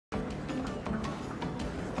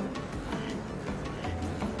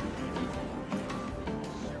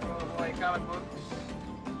comic books.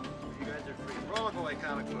 You guys are free. Rollerboy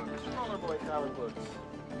comic books. Rollerboy comic books.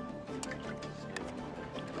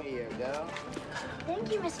 Here you go.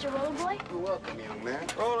 Thank you, Mr. Rollerboy. You're welcome, young man.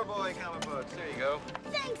 Rollerboy comic books. There you go.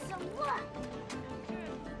 Thanks a lot.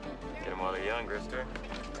 Get them while they're young, Grister.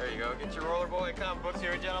 There you go. Get your Rollerboy comic books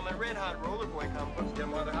here, gentlemen. Red hot Rollerboy comic books. Get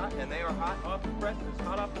them while they're hot. And they are hot off the presses.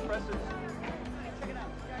 Hot off the presses. Check it out.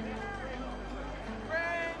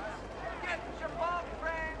 Brains! Get your ball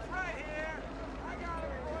brains right here. I got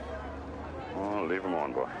it for you. Oh, leave them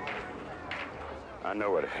on, boy. I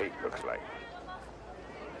know what hate looks like.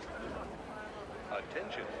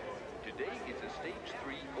 Attention. Today is a stage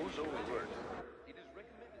 3 ozone alert. It is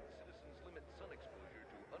recommended citizens limit sun exposure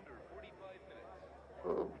to under 45 minutes.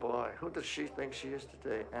 Oh boy, who does she think she is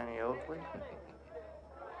today? Annie Oakley?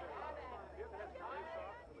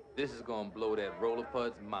 This is gonna blow that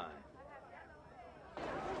rollerpud's mind.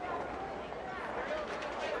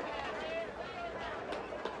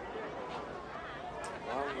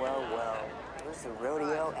 Well, well, well. Where's the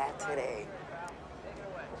rodeo at today?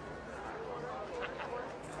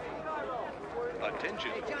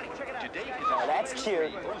 Attention. Today is Oh, a that's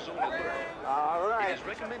stage cute. 3 ozone alert. All It right. is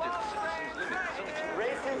recommended citizens limit sun exposure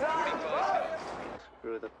Race to is on. 45 minutes.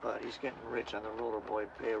 Screw the butt. He's getting rich on the Rollerboy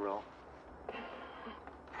payroll.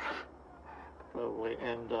 Probably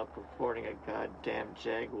end up reporting a goddamn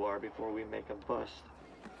Jaguar before we make a bust.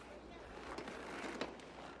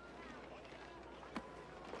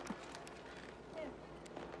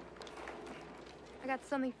 I got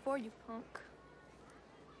something for you, punk.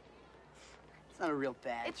 It's not a real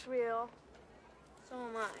badge. It's real. So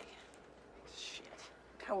am I. Shit.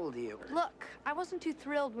 How old are you? Look, I wasn't too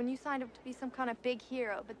thrilled when you signed up to be some kind of big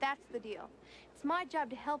hero, but that's the deal. It's my job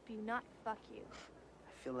to help you, not fuck you.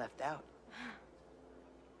 I feel left out.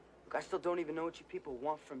 Look, I still don't even know what you people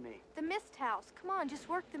want from me. The Mist House. Come on, just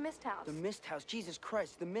work the Mist House. The Mist House, Jesus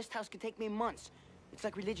Christ. The Mist House could take me months. It's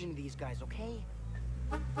like religion to these guys, okay?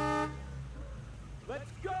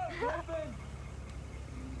 Let's go, Griffin!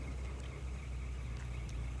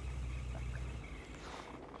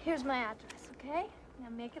 Here's my address, okay? Now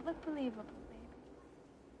make it look believable, baby.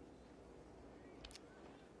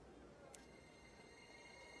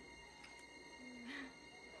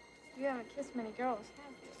 You haven't kissed many girls,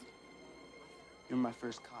 have you? You're my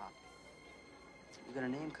first cop. You got a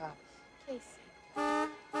name, cop? Casey.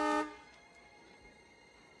 Well,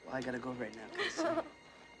 I gotta go right now, Casey.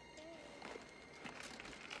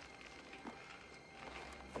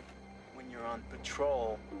 When you're on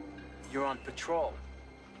patrol, you're on patrol.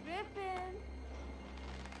 Griffin!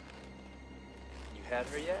 You had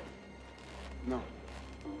her yet? No.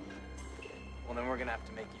 Well, then we're gonna have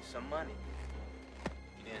to make you some money.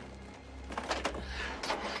 Get in.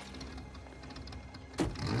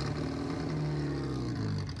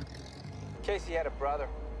 Casey had a brother.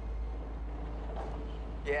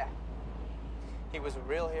 Yeah. He was a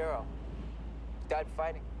real hero. Died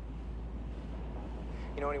fighting.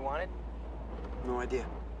 You know what he wanted? No idea.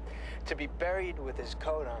 To be buried with his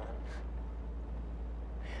coat on.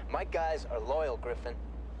 My guys are loyal, Griffin.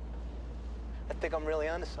 I think I'm really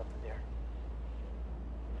onto something here.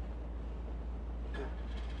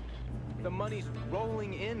 The money's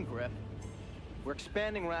rolling in, Griff. We're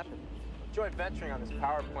expanding rapidly. Joint venturing on this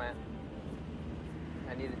power plant.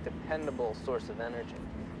 I need a dependable source of energy.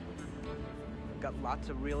 We've got lots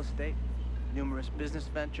of real estate, numerous business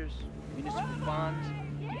ventures, municipal bonds,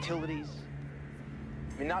 utilities.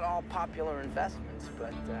 I mean, not all popular investments,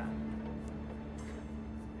 but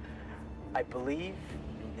I believe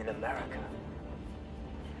in America.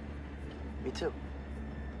 Me too.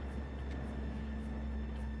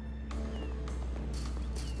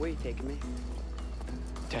 Where are you taking me?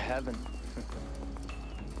 To heaven.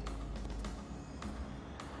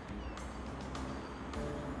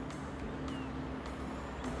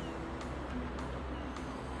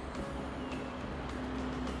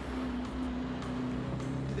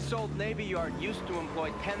 This old Navy Yard used to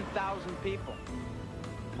employ 10,000 people.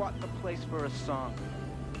 Bought the place for a song.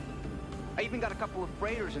 I even got a couple of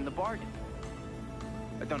freighters in the bargain.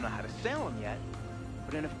 I don't know how to sail them yet,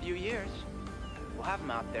 but in a few years, we'll have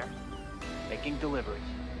them out there, making deliveries.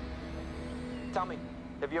 Tell me,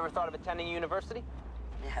 have you ever thought of attending a university?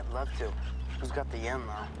 Yeah, I'd love to. Who's got the yen,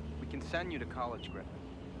 though? We can send you to college, Griffin.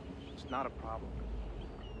 It's not a problem.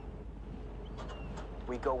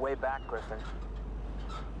 We go way back, Griffin.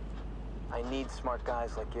 I need smart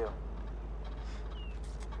guys like you.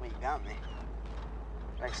 Well, you got me.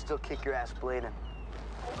 I can still kick your ass blading.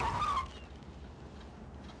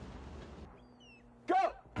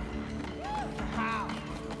 Go!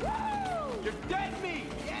 You're dead meat!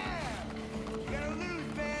 Yeah! You gotta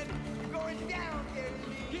lose, man. Go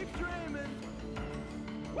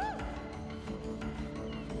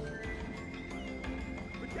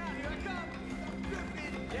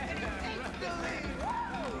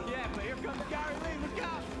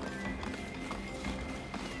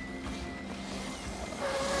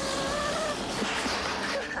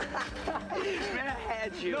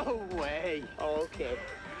you. No way. Oh, okay.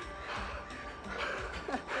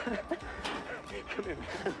 Come here,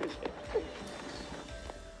 man.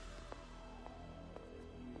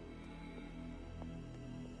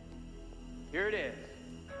 Here it is.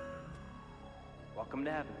 Welcome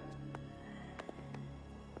to heaven.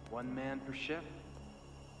 1 man per shift,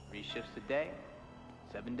 3 shifts a day,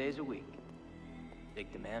 7 days a week.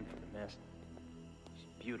 Big demand for the mist. She's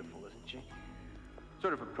beautiful, isn't she?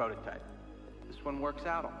 Sort of a prototype. This one works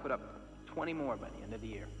out, I'll put up 20 more by the end of the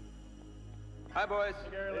year. Hi, boys.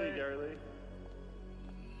 Hey, Gary Lee.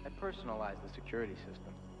 I personalized the security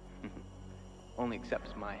system. Only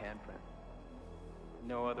accepts my handprint.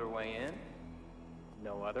 No other way in,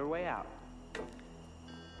 no other way out.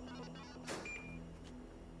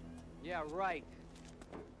 Yeah, right.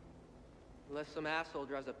 Unless some asshole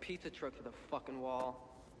drives a pizza truck to the fucking wall.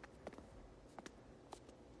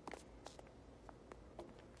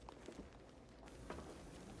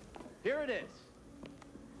 Here it is.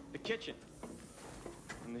 The kitchen.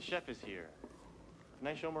 And the chef is here. Can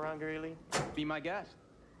I show him around, Gary Lee? Be my guest.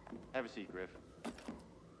 Have a seat, Griff.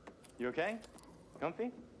 You okay?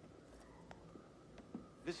 Comfy?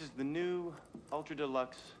 This is the new ultra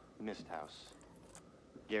deluxe mist house.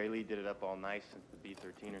 Gary Lee did it up all nice since the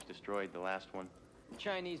B-13ers destroyed the last one. The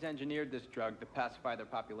Chinese engineered this drug to pacify their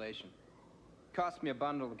population. Cost me a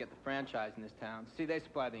bundle to get the franchise in this town. See, they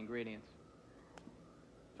supply the ingredients.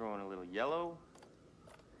 Throw in a little yellow.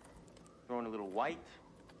 Throw in a little white.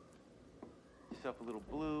 Yourself a little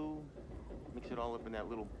blue. Mix it all up in that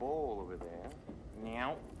little bowl over there.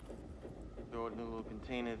 Meow. Throw it in a little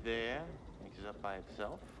container there. Mixes up by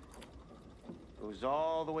itself. Goes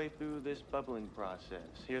all the way through this bubbling process.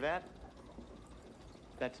 Hear that?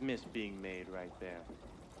 That's mist being made right there.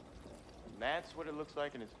 And that's what it looks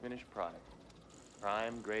like in its finished product.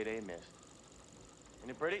 Prime grade A mist. Isn't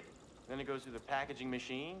it pretty? Then it goes through the packaging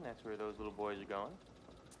machine. That's where those little boys are going.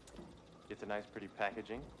 Gets a nice pretty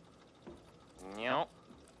packaging. Meow.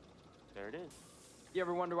 There it is. You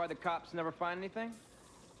ever wonder why the cops never find anything?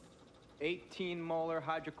 18 molar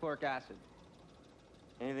hydrochloric acid.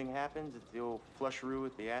 Anything happens, it's the old flusheroo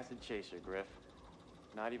with the acid chaser, Griff.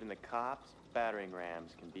 Not even the cops' battering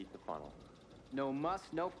rams can beat the funnel. No muss,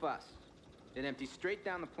 no fuss. It empties straight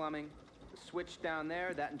down the plumbing. The switch down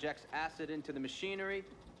there, that injects acid into the machinery.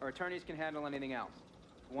 Our attorneys can handle anything else.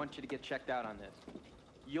 I want you to get checked out on this.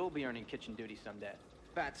 You'll be earning kitchen duty someday.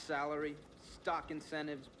 Fat salary, stock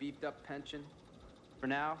incentives, beefed up pension. For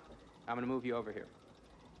now, I'm gonna move you over here.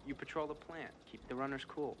 You patrol the plant, keep the runners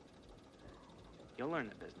cool. You'll learn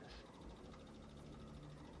the business.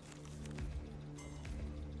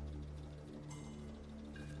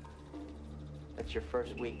 That's your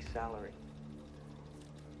first week's salary.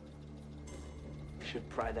 You should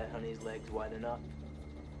pry that honey's legs wide enough.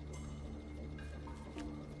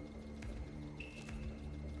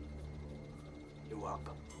 You're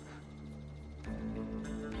welcome.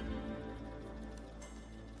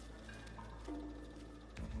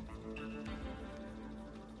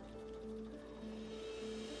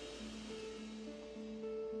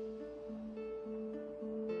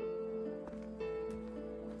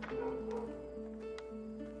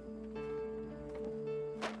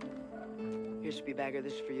 Here, Speedbagger,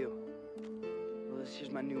 this is for you. Well, this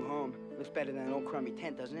here's my new home. Looks better than an old crummy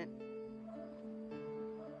tent, doesn't it?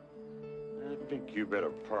 I think you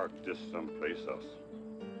better park this someplace else.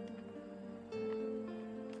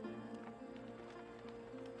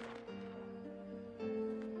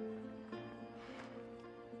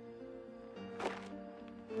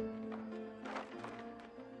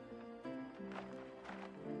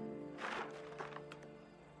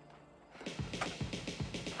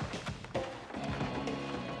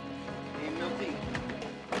 Hey, Milty.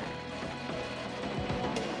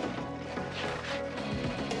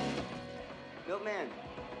 Milkman,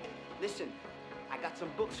 listen, I got some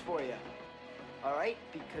books for you. All right?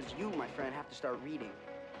 Because you, my friend, have to start reading.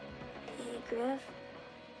 Hey, Griff.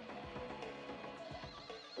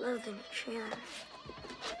 Love the new trailer.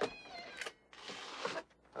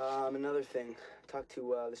 Another thing. Talked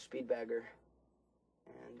to the Speedbagger,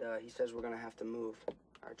 and he says we're gonna have to move.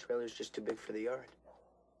 Our trailer's just too big for the yard.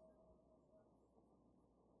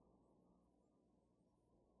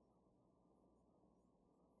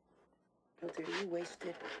 Milty, are you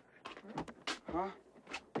wasted? Huh?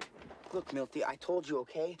 Look, Milty, I told you,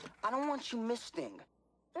 okay? I don't want you misting.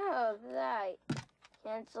 Oh, that.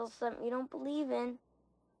 Cancel something you don't believe in.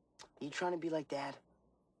 Are you trying to be like Dad?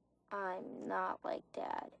 I'm not like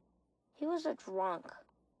Dad. He was a drunk.